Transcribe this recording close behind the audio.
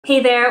Hey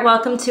there,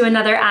 welcome to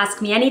another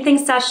Ask Me Anything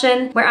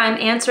session where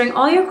I'm answering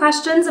all your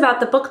questions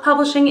about the book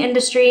publishing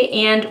industry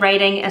and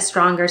writing a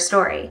stronger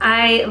story.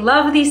 I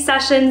love these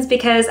sessions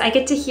because I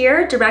get to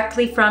hear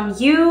directly from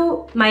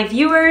you, my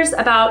viewers,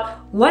 about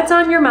what's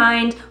on your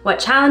mind, what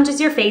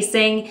challenges you're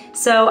facing.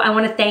 So I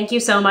want to thank you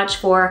so much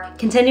for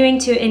continuing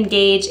to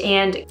engage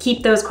and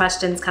keep those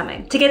questions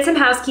coming. To get some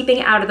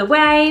housekeeping out of the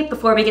way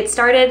before we get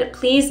started,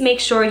 please make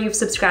sure you've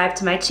subscribed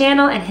to my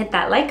channel and hit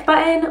that like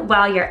button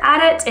while you're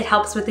at it. It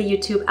helps with the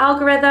YouTube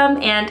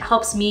algorithm and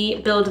helps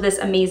me build this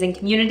amazing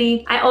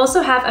community. I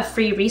also have a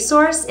free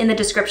resource in the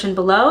description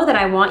below that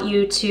I want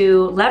you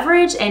to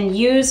leverage and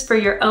use for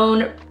your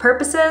own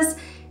purposes.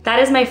 That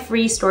is my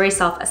free story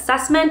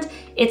self-assessment.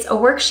 It's a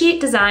worksheet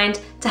designed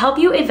to help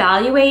you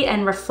evaluate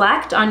and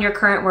reflect on your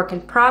current work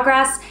in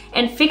progress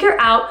and figure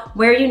out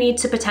where you need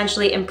to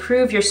potentially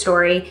improve your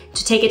story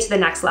to take it to the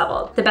next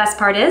level. The best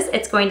part is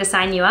it's going to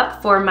sign you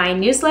up for my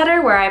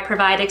newsletter where I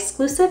provide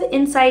exclusive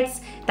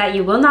insights that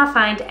you will not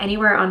find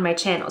anywhere on my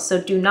channel,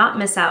 so do not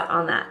miss out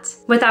on that.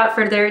 Without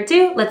further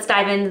ado, let's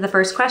dive into the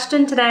first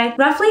question today.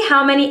 Roughly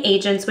how many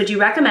agents would you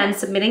recommend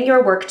submitting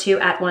your work to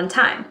at one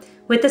time?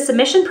 With the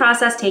submission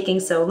process taking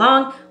so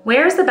long,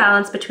 where is the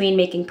balance between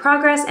making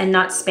progress and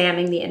not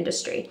spamming the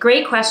industry?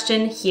 Great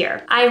question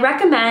here. I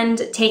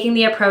recommend taking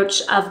the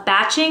approach of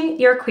batching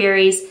your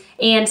queries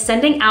and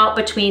sending out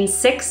between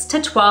 6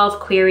 to 12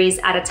 queries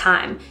at a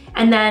time,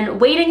 and then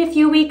waiting a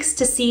few weeks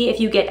to see if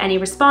you get any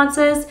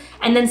responses,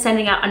 and then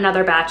sending out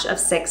another batch of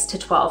 6 to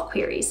 12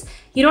 queries.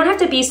 You don't have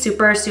to be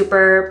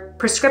super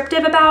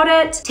prescriptive about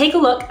it. Take a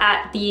look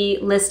at the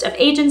list of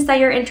agents that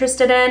you're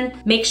interested in,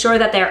 make sure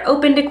that they're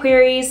open to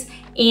queries,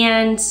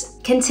 and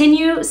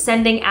continue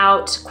sending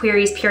out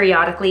queries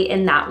periodically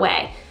in that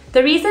way.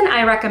 The reason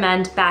I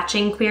recommend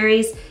batching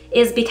queries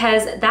is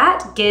because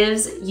that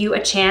gives you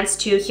a chance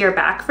to hear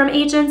back from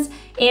agents,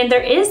 and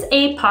there is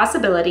a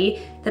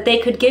possibility that they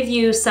could give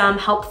you some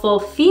helpful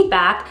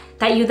feedback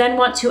that you then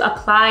want to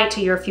apply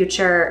to your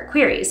future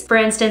queries. For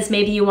instance,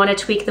 maybe you want to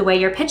tweak the way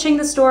you're pitching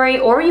the story,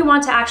 or you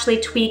want to actually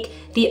tweak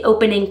the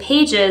opening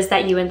pages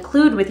that you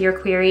include with your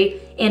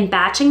query, and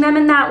batching them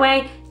in that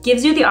way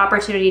gives you the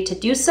opportunity to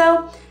do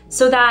so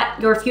that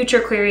your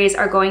future queries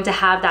are going to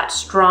have that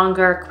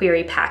stronger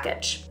query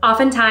package.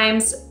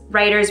 Oftentimes,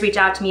 writers reach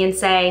out to me and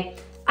say,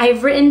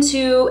 I've written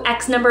to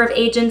X number of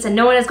agents and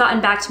no one has gotten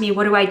back to me,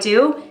 what do I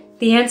do?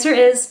 The answer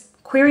is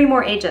query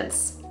more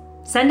agents.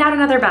 Send out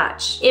another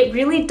batch. It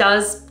really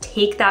does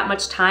take that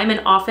much time and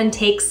often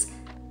takes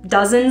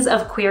dozens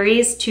of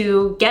queries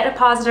to get a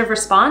positive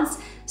response.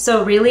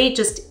 So really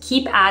just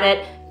keep at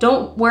it.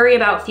 Don't worry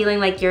about feeling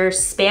like you're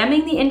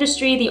spamming the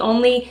industry. The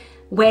only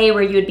way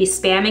where you would be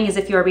spamming is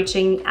if you're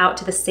reaching out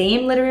to the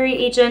same literary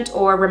agent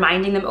or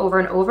reminding them over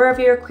and over of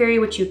your query,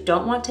 which you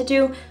don't want to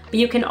do, but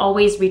you can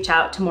always reach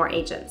out to more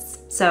agents.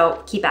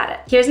 So keep at it.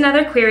 Here's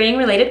another querying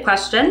related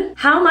question.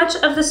 How much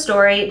of the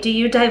story do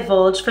you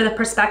divulge for the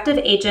prospective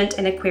agent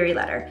in a query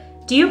letter?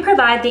 Do you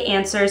provide the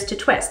answers to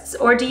twists,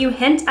 or do you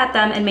hint at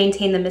them and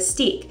maintain the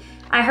mystique?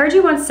 I heard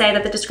you once say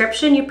that the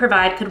description you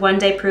provide could one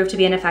day prove to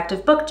be an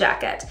effective book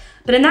jacket.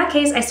 But in that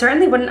case, I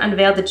certainly wouldn't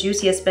unveil the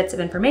juiciest bits of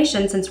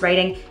information since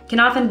writing can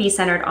often be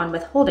centered on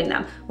withholding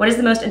them. What is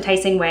the most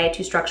enticing way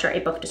to structure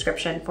a book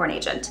description for an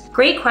agent?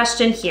 Great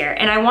question here,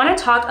 and I want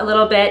to talk a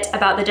little bit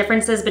about the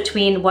differences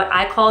between what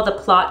I call the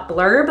plot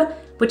blurb,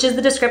 which is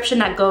the description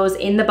that goes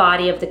in the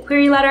body of the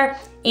query letter,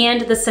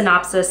 and the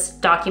synopsis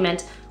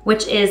document,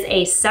 which is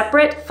a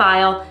separate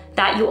file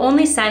that you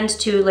only send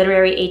to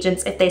literary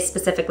agents if they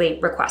specifically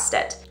request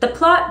it. The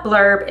plot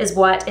blurb is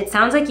what it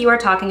sounds like you are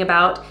talking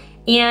about,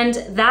 and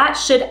that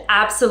should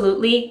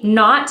absolutely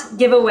not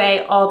give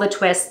away all the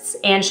twists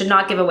and should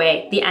not give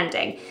away the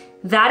ending.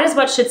 That is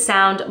what should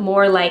sound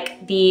more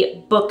like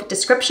the book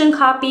description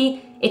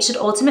copy. It should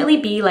ultimately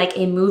be like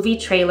a movie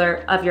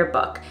trailer of your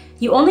book.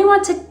 You only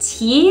want to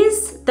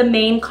tease the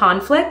main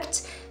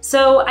conflict,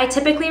 so I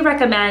typically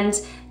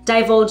recommend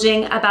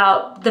divulging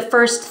about the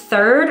first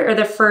third or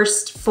the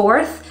first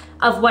fourth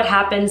of what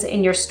happens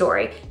in your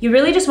story. You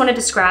really just want to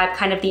describe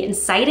kind of the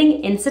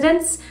inciting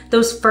incidents,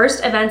 those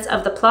first events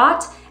of the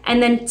plot,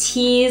 and then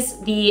tease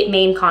the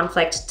main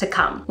conflict to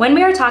come. When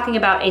we are talking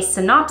about a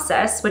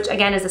synopsis, which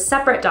again is a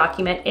separate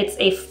document, it's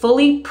a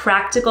fully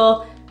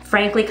practical,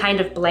 frankly kind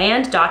of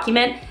bland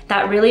document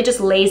that really just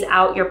lays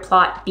out your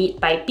plot beat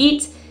by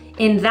beat.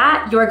 In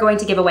that, you're going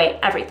to give away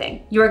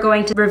everything. You're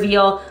going to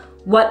reveal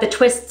what the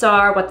twists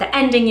are, what the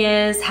ending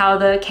is, how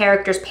the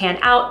characters pan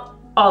out,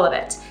 all of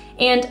it.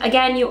 And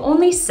again, you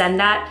only send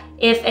that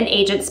if an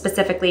agent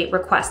specifically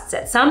requests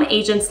it. Some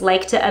agents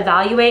like to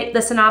evaluate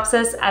the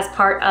synopsis as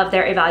part of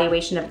their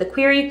evaluation of the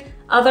query.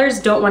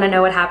 Others don't want to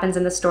know what happens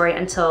in the story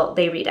until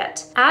they read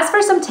it. As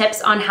for some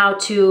tips on how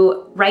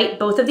to write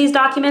both of these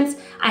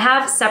documents, I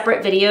have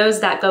separate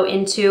videos that go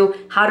into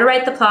how to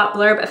write the plot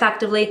blurb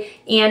effectively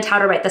and how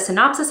to write the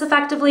synopsis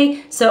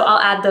effectively, so I'll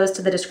add those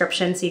to the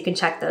description so you can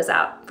check those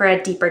out for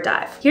a deeper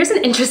dive. Here's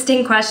an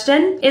interesting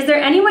question. Is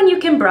there anyone you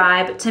can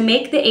bribe to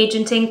make the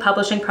agenting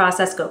publishing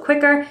process go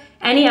quicker?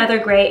 Any other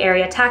gray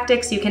area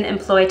tactics you can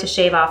employ to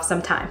shave off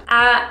some time?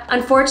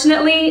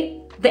 Unfortunately,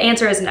 the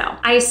answer is no.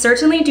 I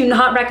certainly do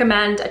not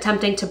recommend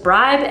attempting to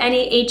bribe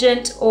any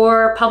agent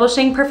or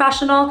publishing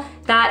professional.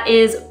 That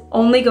is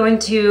only going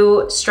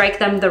to strike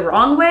them the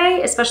wrong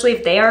way, especially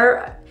if they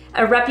are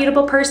a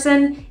reputable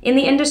person in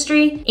the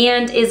industry,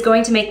 and is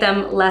going to make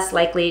them less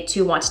likely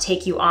to want to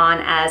take you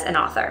on as an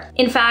author.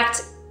 In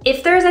fact,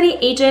 if there's any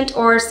agent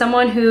or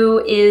someone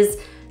who is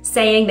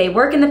saying they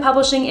work in the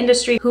publishing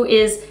industry who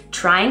is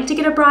trying to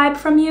get a bribe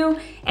from you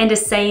and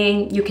is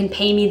saying you can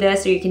pay me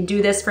this or you can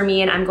do this for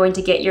me and I'm going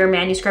to get your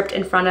manuscript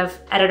in front of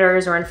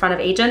editors or in front of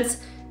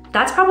agents,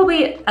 that's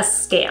probably a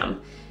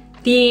scam.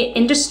 The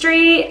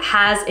industry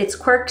has its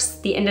quirks,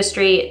 the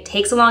industry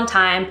takes a long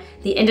time,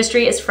 the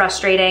industry is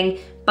frustrating,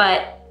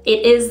 but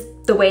it is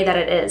the way that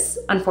it is,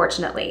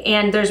 unfortunately.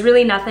 And there's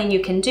really nothing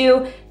you can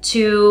do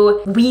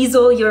to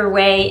weasel your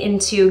way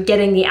into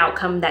getting the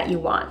outcome that you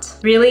want.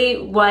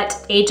 Really,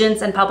 what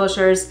agents and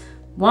publishers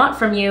want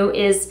from you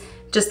is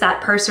just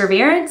that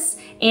perseverance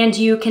and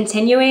you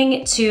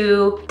continuing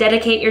to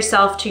dedicate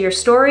yourself to your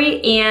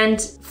story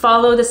and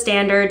follow the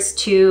standards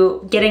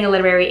to getting a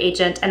literary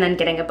agent and then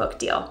getting a book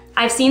deal.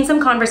 I've seen some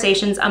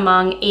conversations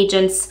among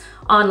agents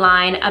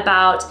online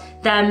about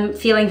them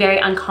feeling very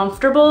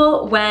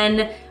uncomfortable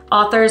when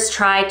authors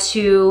try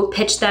to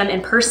pitch them in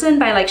person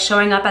by like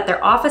showing up at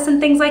their office and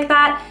things like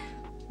that.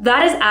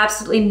 That is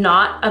absolutely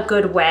not a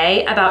good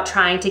way about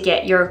trying to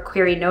get your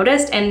query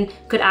noticed and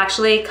could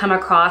actually come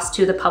across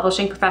to the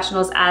publishing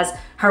professionals as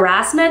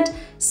harassment.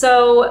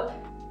 So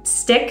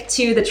stick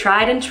to the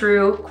tried and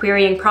true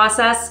querying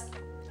process.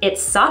 It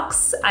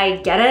sucks, I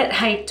get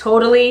it, I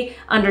totally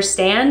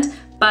understand,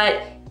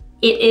 but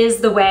it is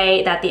the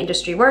way that the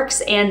industry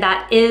works, and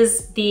that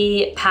is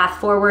the path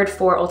forward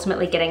for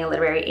ultimately getting a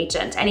literary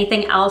agent.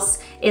 Anything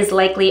else is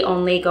likely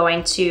only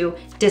going to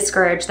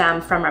discourage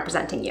them from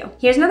representing you.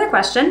 Here's another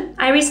question.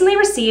 I recently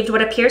received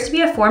what appears to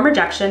be a form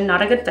rejection,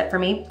 not a good fit for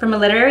me, from a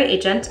literary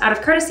agent. Out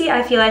of courtesy,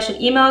 I feel I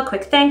should email a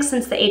quick thanks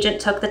since the agent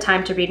took the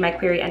time to read my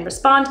query and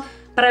respond,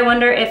 but I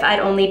wonder if I'd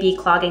only be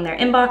clogging their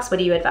inbox. What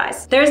do you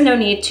advise? There is no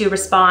need to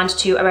respond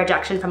to a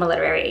rejection from a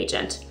literary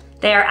agent.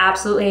 They are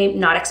absolutely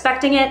not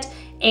expecting it.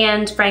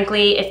 And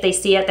frankly, if they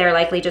see it, they're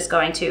likely just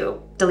going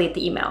to delete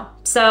the email.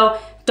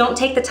 So don't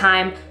take the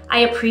time.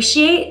 I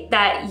appreciate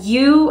that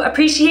you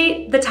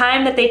appreciate the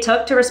time that they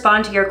took to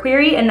respond to your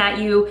query and that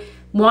you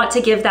want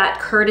to give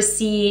that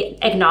courtesy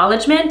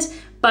acknowledgement,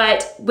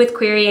 but with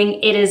querying,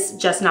 it is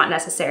just not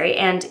necessary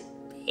and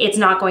it's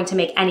not going to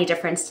make any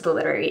difference to the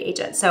literary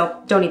agent,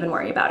 so don't even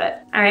worry about it.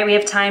 All right, we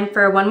have time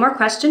for one more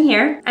question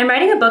here. I'm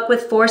writing a book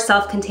with 4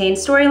 self-contained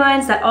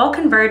storylines that all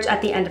converge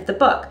at the end of the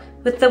book.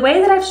 With the way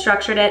that I've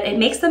structured it, it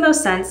makes the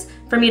most sense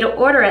for me to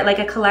order it like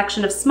a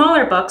collection of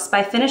smaller books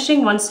by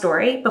finishing one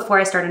story before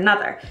I start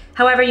another.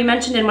 However, you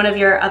mentioned in one of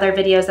your other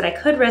videos that I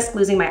could risk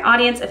losing my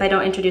audience if I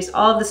don't introduce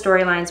all of the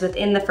storylines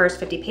within the first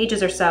 50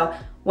 pages or so.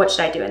 What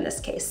should I do in this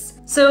case?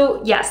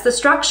 So yes, the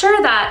structure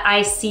that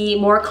I see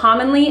more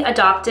commonly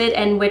adopted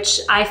and which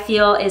I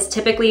feel is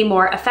typically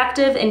more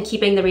effective in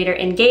keeping the reader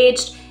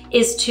engaged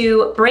is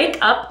to break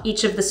up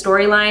each of the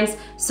storylines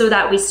so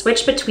that we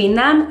switch between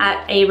them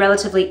at a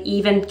relatively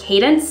even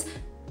cadence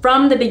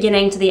from the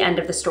beginning to the end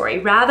of the story,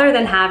 rather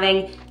than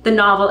having the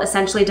novel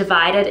essentially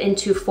divided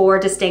into 4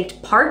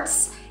 distinct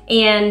parts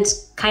and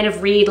kind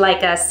of read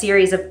like a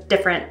series of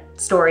different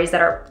stories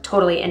that are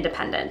totally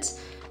independent.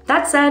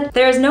 That said,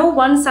 there is no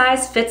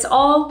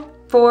one-size-fits-all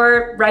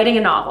for writing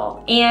a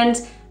novel, and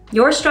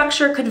your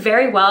structure could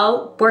very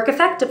well work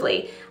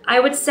effectively. I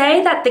would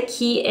say that the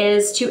key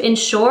is to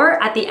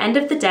ensure at the end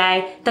of the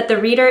day that the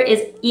reader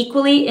is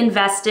equally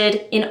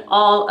invested in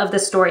all of the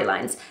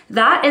storylines.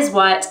 That is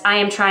what I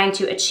am trying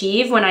to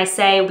achieve when I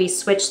say we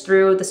switch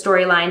through the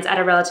storylines at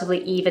a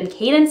relatively even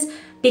cadence,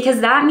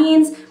 because that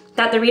means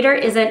that the reader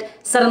isn't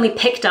suddenly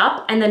picked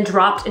up and then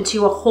dropped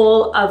into a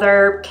whole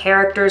other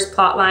character's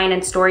plotline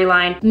and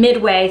storyline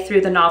midway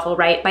through the novel,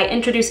 right? By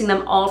introducing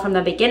them all from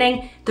the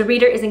beginning, the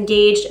reader is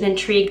engaged and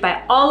intrigued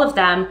by all of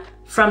them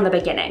from the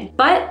beginning.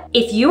 But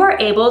if you are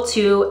able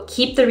to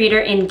keep the reader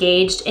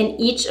engaged in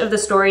each of the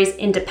stories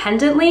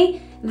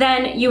independently,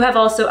 then you have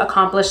also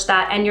accomplished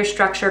that and your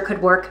structure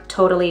could work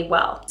totally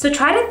well. So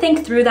try to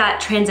think through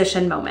that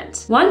transition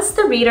moment. Once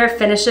the reader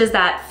finishes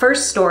that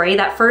first story,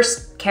 that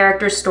first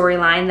character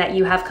storyline that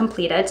you have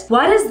completed,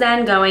 what is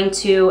then going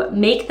to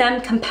make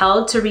them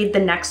compelled to read the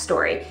next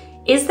story?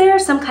 Is there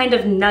some kind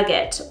of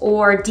nugget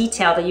or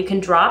detail that you can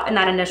drop in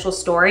that initial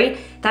story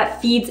that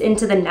feeds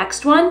into the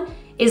next one?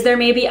 Is there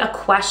maybe a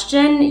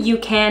question you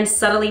can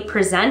subtly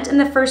present in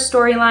the first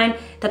storyline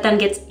that then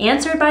gets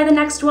answered by the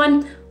next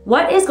one?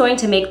 What is going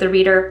to make the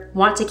reader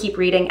want to keep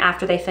reading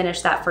after they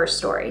finish that first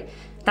story?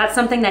 That's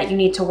something that you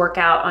need to work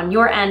out on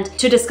your end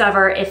to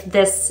discover if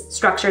this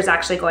structure is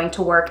actually going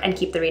to work and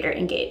keep the reader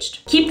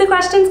engaged. Keep the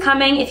questions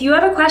coming. If you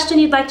have a question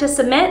you'd like to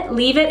submit,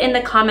 leave it in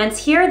the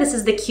comments here. This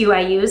is the queue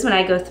I use when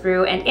I go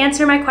through and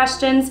answer my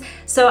questions,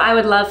 so I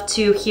would love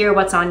to hear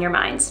what's on your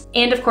minds.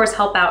 And of course,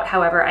 help out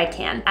however I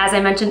can. As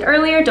I mentioned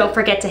earlier, don't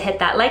forget to hit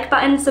that like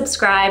button,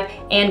 subscribe,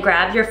 and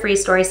grab your free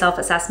story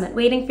self-assessment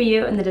waiting for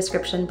you in the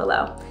description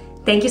below.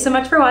 Thank you so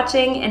much for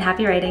watching, and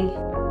happy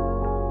writing.